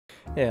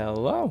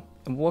Hello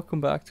and welcome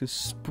back to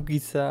Spooky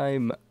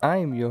Time.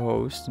 I'm your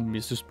host,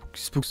 Mr.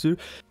 Spookster.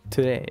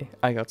 Today,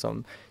 I got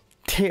some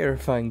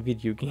terrifying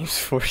video games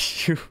for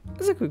you.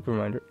 As a quick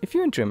reminder, if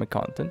you enjoy my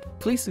content,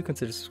 please do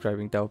consider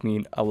subscribing. That would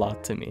mean a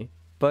lot to me.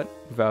 But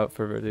without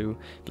further ado,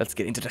 let's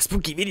get into the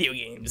spooky video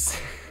games.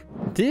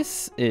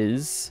 This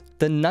is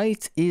The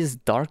Night is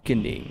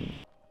Darkening.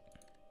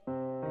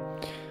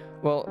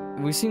 Well,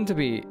 we seem to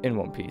be in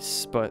one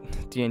piece, but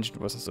the ancient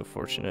wasn't so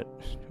fortunate.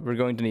 We're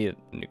going to need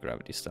a new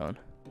gravity stone.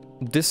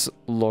 This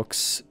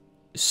looks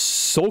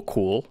so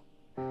cool.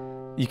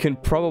 You can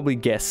probably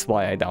guess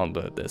why I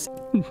downloaded this.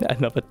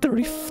 Another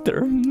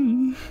drifter.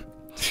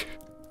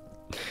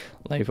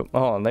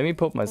 Let me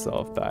put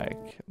myself back.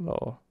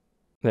 Well,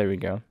 there we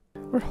go.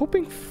 We're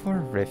hoping for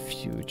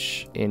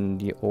refuge in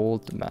the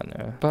old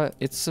manor, but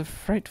it's a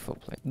frightful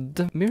place.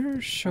 The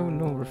mirrors show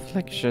no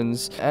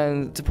reflections,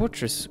 and the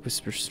portraits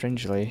whisper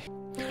strangely.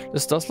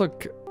 This does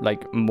look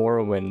like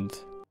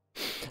Morrowind.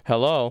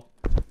 Hello?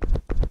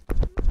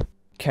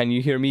 Can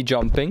you hear me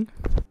jumping?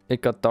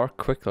 It got dark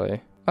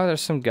quickly. Oh,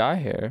 there's some guy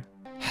here.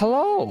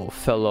 Hello,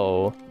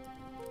 fellow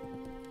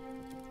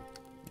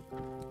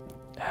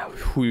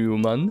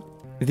human.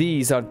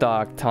 These are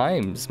dark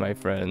times, my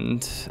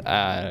friend.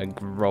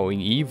 Growing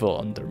evil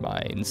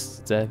undermines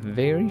the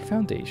very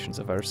foundations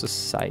of our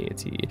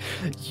society.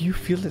 You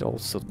feel it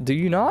also, do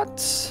you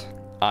not?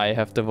 I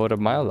have devoted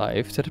my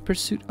life to the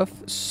pursuit of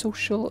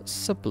social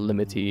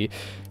sublimity.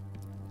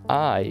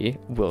 I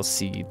will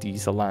see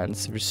these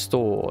lands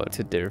restored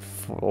to their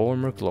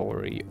former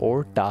glory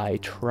or die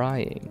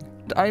trying.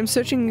 I am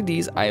searching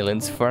these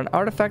islands for an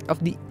artifact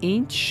of the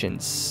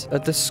ancients.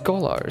 The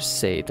scholars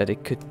say that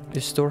it could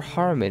restore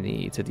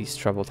harmony to these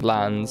troubled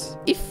lands.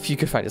 If you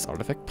could find this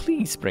artifact,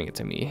 please bring it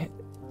to me.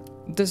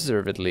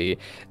 Deservedly,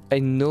 a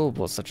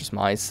noble such as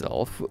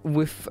myself,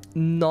 with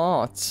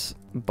naught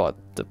but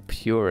the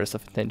purest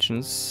of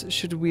intentions,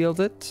 should wield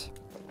it.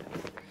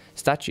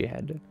 Statue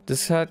head.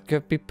 This head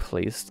could be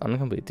placed on a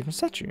completely different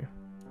statue.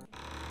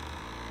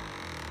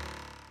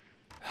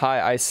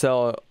 Hi, I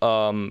sell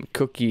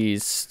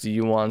cookies. Do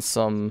you want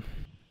some?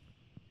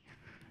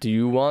 Do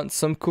you want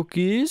some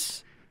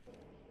cookies?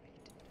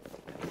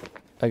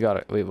 I got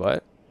it. Wait,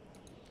 what?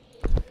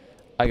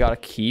 I got a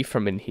key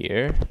from in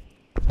here.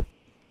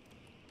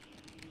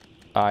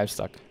 I'm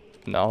stuck.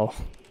 No.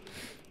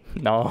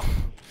 No.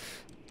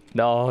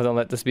 No, don't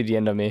let this be the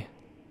end of me.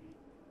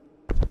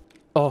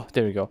 Oh,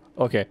 there we go.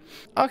 Okay.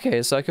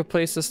 Okay, so I could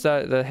place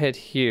the head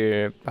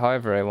here.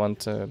 However, I want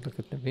to look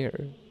at the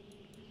mirror.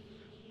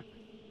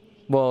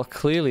 Well,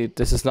 clearly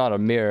this is not a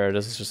mirror,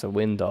 this is just a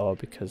window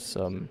because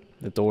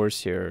the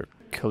doors here are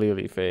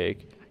clearly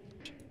fake.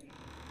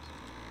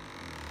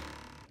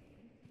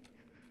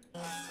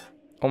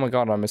 Oh my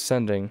god, I'm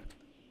ascending.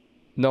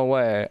 No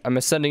way, I'm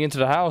ascending into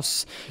the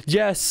house!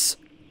 Yes!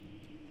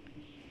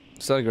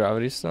 Is that a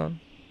gravity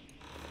stone?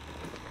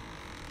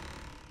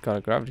 Got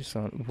a gravity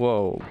stone.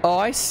 Whoa. Oh,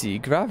 I see.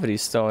 Gravity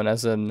stone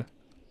as in...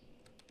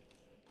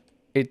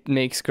 it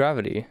makes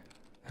gravity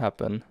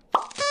happen.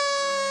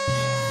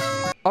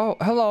 Oh,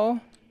 hello.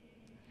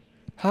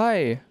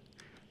 Hi.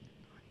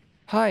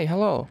 Hi,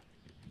 hello.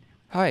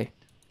 Hi.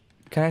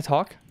 Can I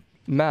talk?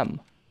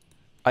 Ma'am,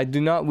 I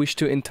do not wish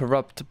to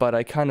interrupt, but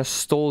I kind of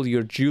stole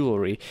your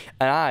jewelry,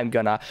 and I'm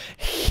gonna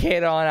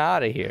head on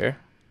out of here.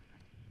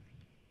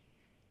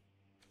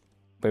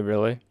 Wait,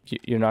 really?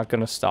 You're not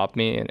gonna stop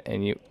me,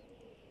 and you're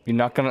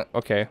not gonna...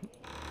 Okay.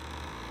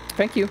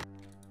 Thank you.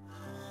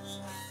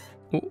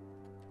 Ooh.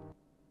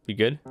 You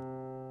good?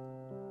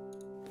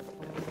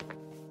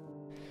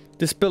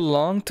 This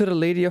belonged to the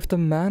lady of the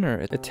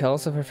manor. It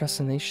tells of her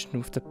fascination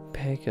with the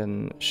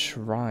pagan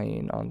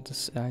shrine on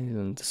this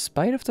island,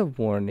 despite of the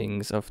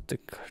warnings of the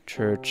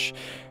church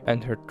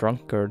and her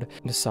drunkard,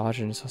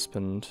 misogynist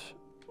husband.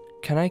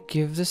 Can I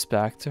give this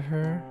back to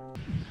her?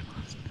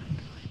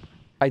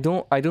 I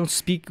don't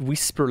speak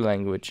whisper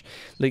language.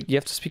 Like, you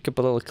have to speak up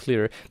a little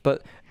clearer.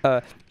 But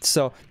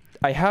so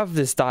I have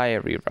this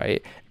diary,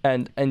 right?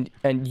 And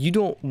you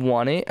don't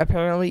want it,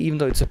 apparently, even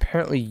though it's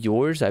apparently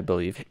yours, I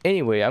believe.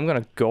 Anyway, I'm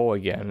gonna go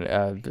again.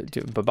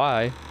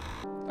 Bye-bye.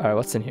 Alright,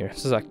 what's in here?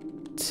 This is a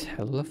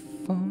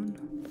telephone?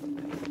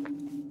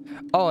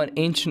 Oh, an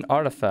ancient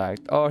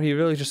artifact. Oh, he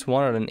really just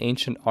wanted an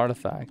ancient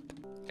artifact.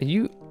 Are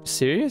you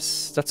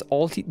serious? That's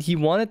all he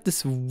wanted,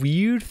 this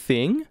weird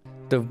thing?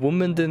 The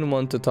woman didn't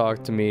want to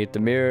talk to me. The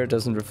mirror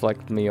doesn't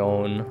reflect my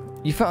own.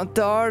 You found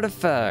the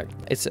artifact!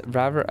 It's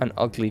rather an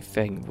ugly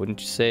thing, wouldn't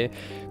you say?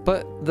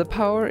 But the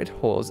power it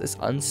holds is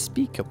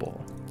unspeakable.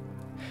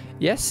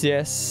 Yes,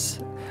 yes.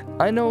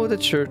 I know the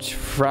church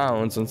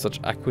frowns on such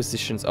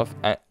acquisitions of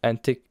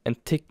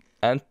antiquity.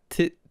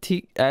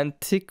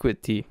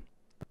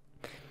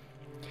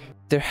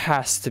 There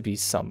has to be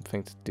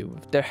something to do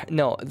with...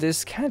 No,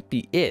 this can't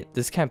be it.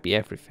 This can't be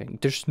everything.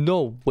 There's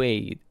no way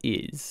it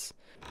is.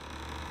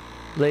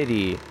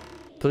 Lady,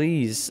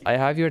 please, I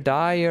have your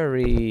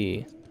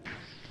diary.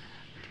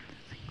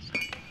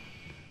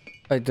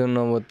 I don't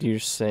know what you're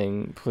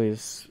saying.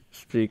 Please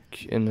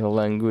speak in a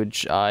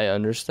language I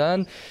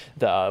understand,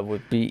 that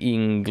would be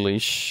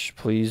English.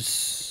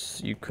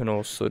 Please, you can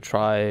also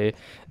try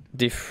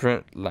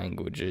different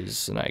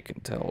languages and I can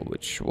tell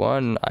which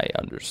one I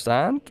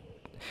understand.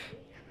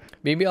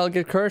 Maybe I'll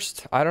get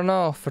cursed. I don't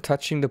know, for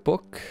touching the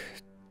book.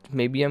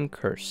 Maybe I'm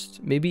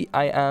cursed. Maybe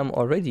I am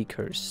already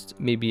cursed.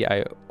 Maybe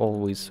I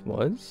always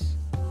was.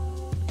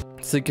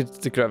 So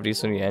the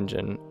gravity's on the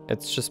engine.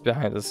 It's just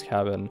behind this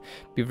cabin.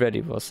 Be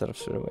ready, we'll set up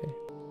straight away.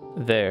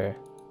 There.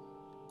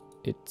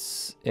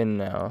 It's in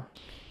now.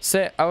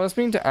 Say, I was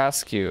meaning to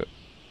ask you,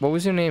 what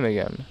was your name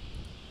again?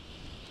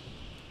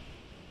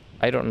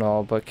 I don't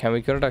know, but can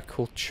we go to that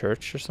cool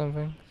church or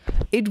something?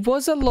 It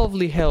was a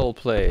lovely hell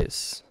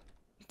place.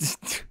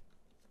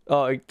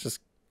 Oh, it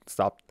just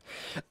stopped.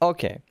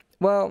 Okay,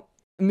 well,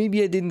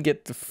 maybe I didn't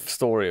get the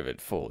story of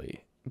it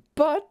fully,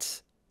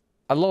 but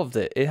I loved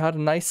it. It had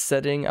a nice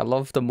setting. I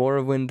loved the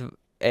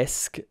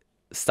Morrowind-esque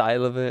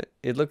style of it.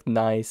 It looked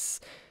nice.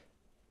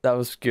 That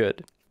was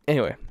good.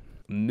 Anyway,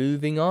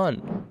 moving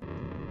on.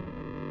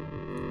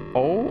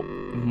 Oh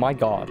my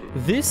god.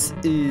 This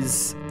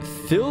is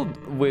filled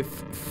with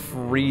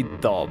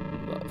freedom.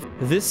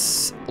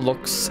 This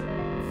looks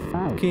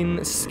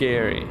fucking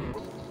scary.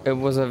 It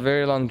was a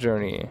very long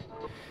journey.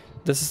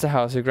 This is the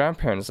house your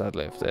grandparents had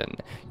lived in.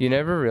 You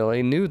never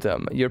really knew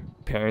them. Your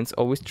parents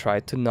always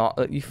tried to not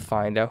let you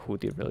find out who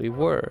they really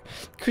were.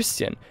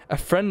 Christian, a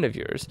friend of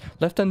yours,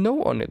 left a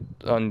note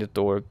on the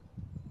door.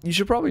 You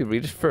should probably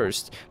read it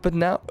first. But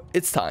now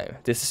it's time.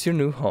 This is your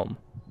new home.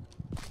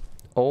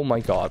 Oh my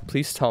god,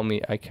 please tell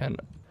me I can...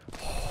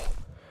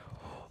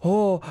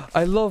 Oh,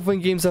 I love when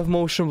games have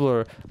motion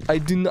blur.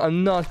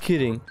 I'm not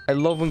kidding. I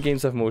love when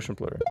games have motion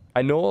blur.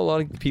 I know a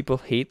lot of people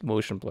hate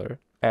motion blur.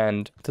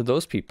 And to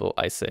those people,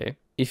 I say,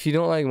 if you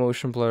don't like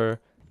motion blur,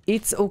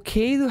 it's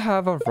okay to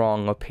have a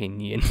wrong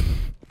opinion.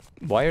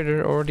 Why are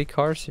there already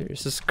cars here?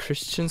 Is this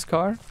Christian's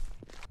car?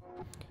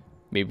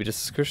 Maybe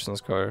this is Christian's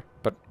car,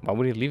 but why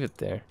would he leave it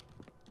there?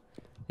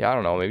 Yeah, I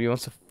don't know. Maybe he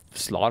wants to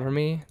slaughter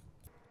me?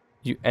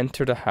 You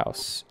enter the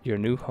house, your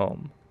new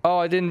home. Oh,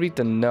 I didn't read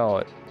the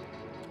note.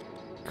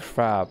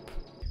 Crap.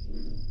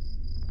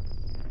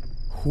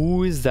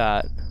 Who is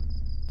that?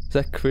 Is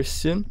that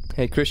Christian?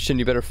 Hey, Christian,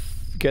 you better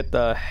get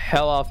the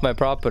hell off my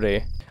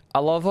property. I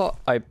love how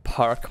I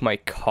park my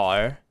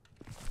car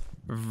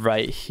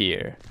right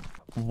here.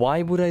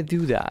 Why would I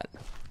do that?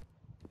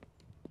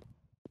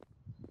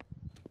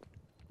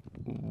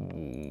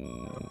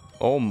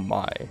 Oh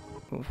my.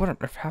 What on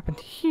earth happened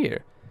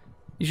here?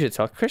 You should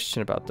tell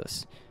Christian about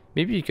this.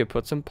 Maybe you could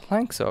put some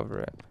planks over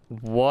it.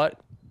 What?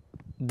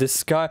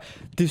 This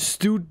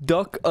dude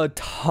dug a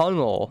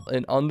tunnel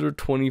in under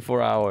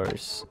 24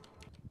 hours.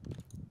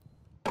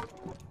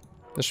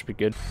 This should be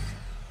good.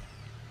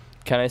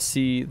 Can I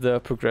see the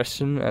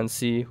progression and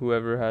see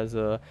whoever has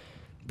the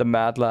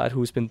mad lad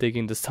who's been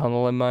digging this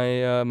tunnel in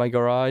my my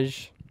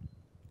garage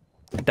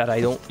that I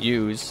don't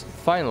use?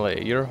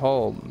 Finally, you're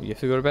home. You have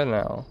to go to bed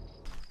now.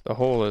 The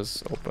hole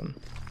is open.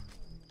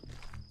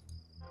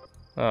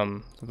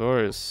 The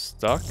door is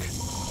stuck.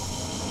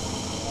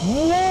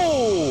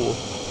 Whoa!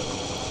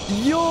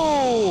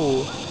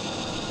 Yo!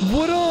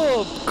 What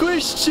up,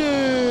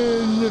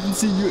 Christian? Haven't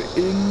seen you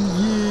in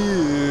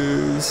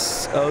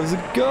years. How's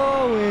it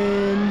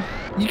going?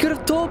 You could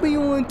have told me you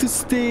wanted to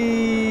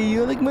stay.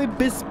 You're like my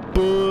best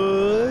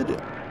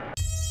bud.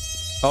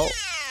 Oh,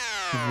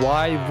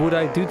 why would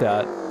I do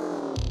that?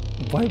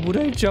 Why would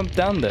I jump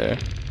down there?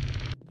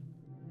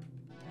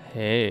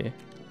 Hey.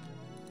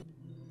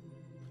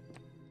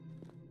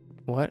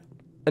 What?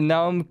 And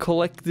now I'm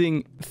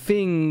collecting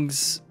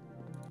things.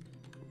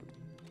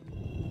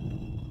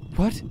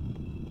 What?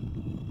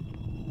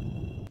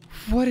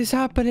 What is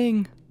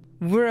happening?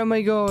 Where am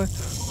I going?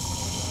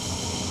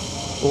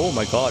 Oh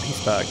my god,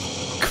 he's back.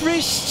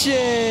 Christian!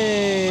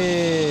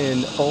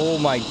 Oh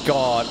my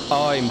god,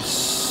 I'm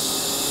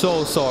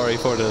so sorry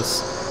for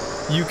this.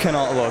 You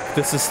cannot look.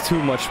 This is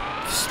too much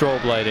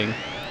strobe lighting.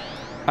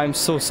 I'm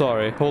so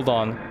sorry. Hold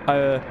on.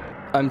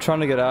 I'm trying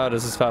to get out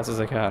as fast as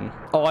I can.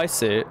 Oh, I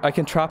see. I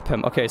can trap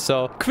him. Okay,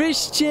 so...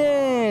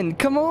 Christian!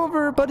 Come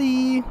over,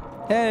 buddy!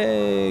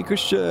 Hey,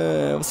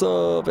 Christian! What's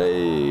up?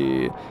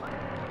 Hey!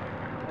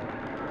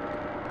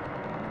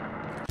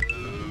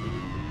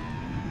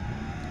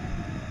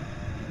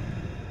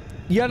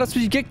 Yeah, that's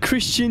what you get,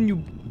 Christian,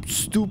 you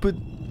stupid...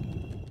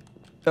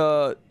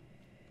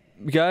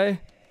 guy?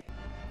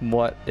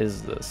 What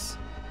is this?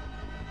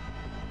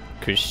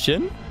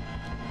 Christian?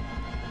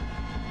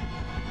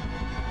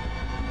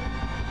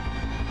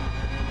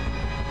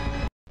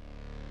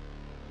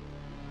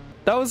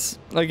 That was...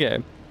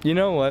 okay. You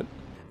know what?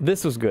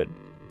 This was good.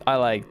 I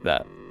like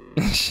that.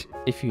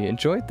 If you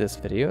enjoyed this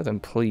video, then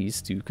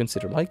please do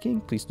consider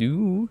liking. Please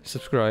do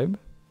subscribe.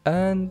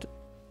 And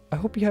I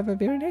hope you have a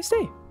very nice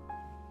day.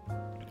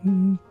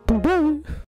 Bye-bye.